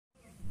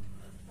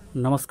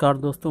नमस्कार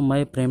दोस्तों,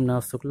 मैं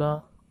प्रेमनाथ शुक्ला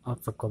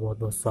आप सबका बहुत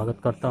बहुत स्वागत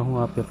करता हूं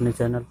आपके अपने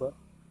चैनल पर।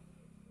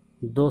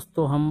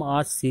 दोस्तों, हम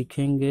आज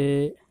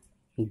सीखेंगे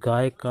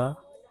गाय का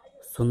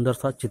सुंदर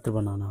सा चित्र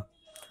बनाना,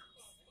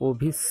 वो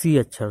भी सी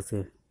अक्षर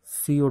से।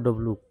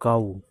 COW,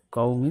 काऊ।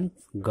 काऊ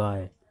मीन्स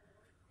गाय।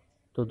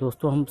 तो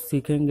दोस्तों, हम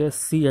सीखेंगे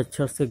सी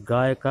अक्षर से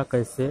गाय का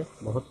कैसे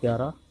बहुत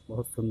प्यारा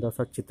बहुत सुंदर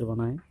सा चित्र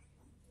बनाएं।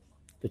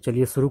 तो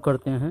चलिए शुरू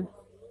करते हैं।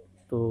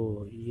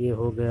 तो ये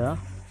हो गया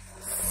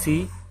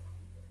सी।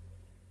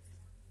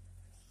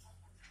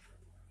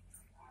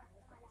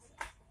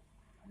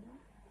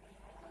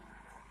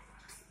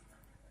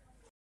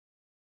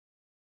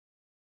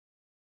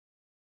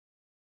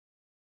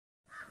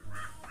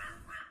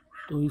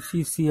 तो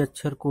इसी सी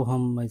अक्षर को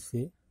हम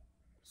ऐसे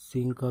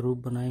सींग का रूप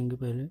बनाएंगे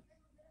पहले,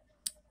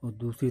 और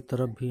दूसरी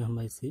तरफ भी हम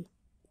ऐसे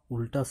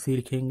उल्टा सी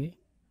लिखेंगे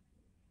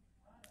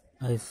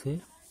ऐसे।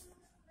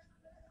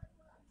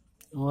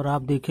 और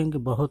आप देखेंगे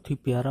बहुत ही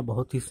प्यारा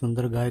बहुत ही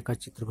सुंदर गाय का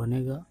चित्र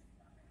बनेगा।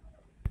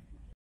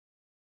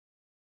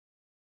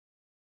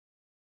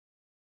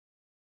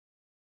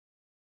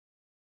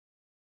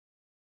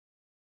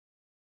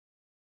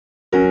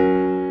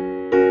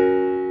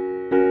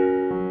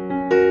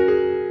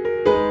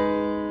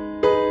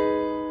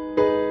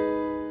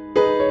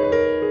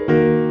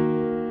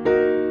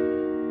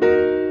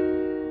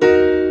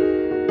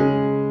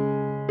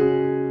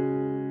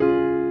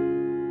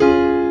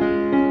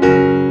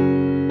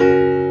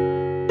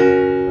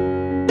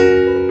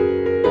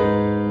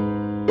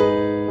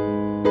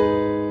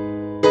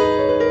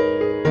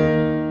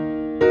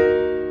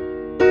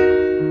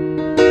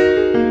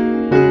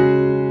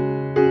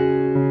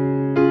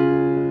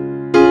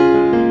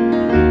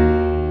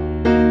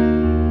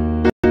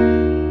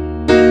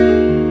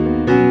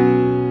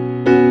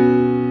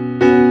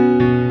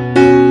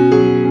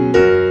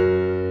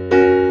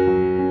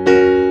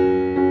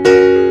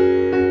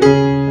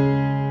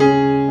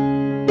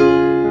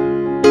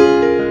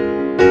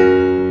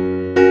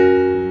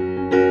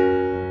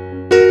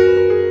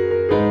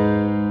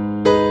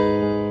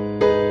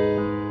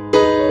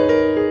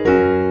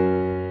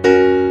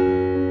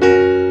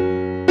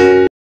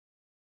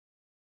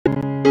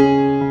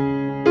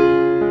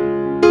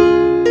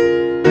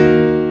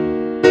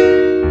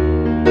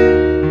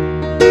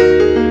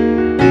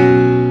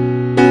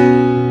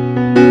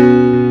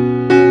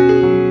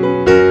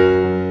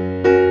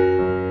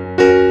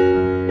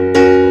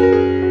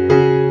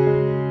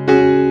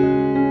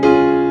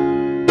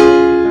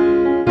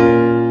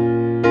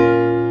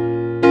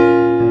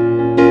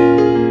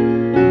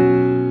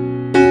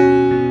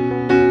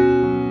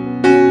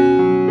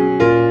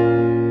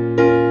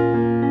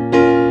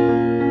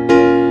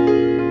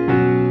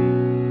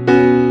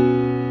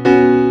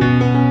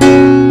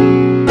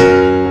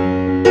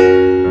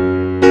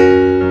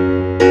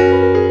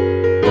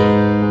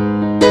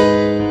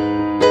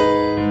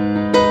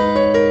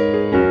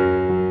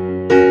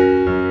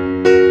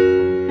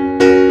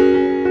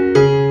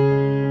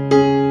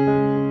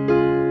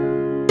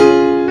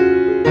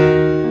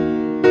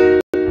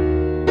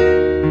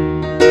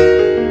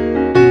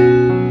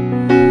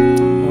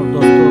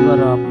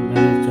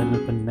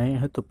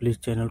 तो प्लीज़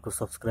चैनल को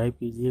सब्सक्राइब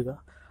कीजिएगा,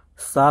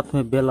 साथ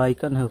में बेल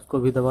आइकन है उसको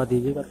भी दबा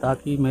दीजिएगा,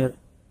 ताकि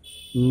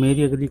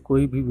मेरी अगली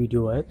कोई भी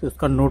वीडियो आए तो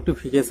उसका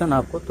नोटिफिकेशन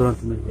आपको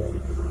तुरंत मिल जाए।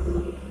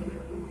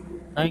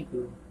 Thank you.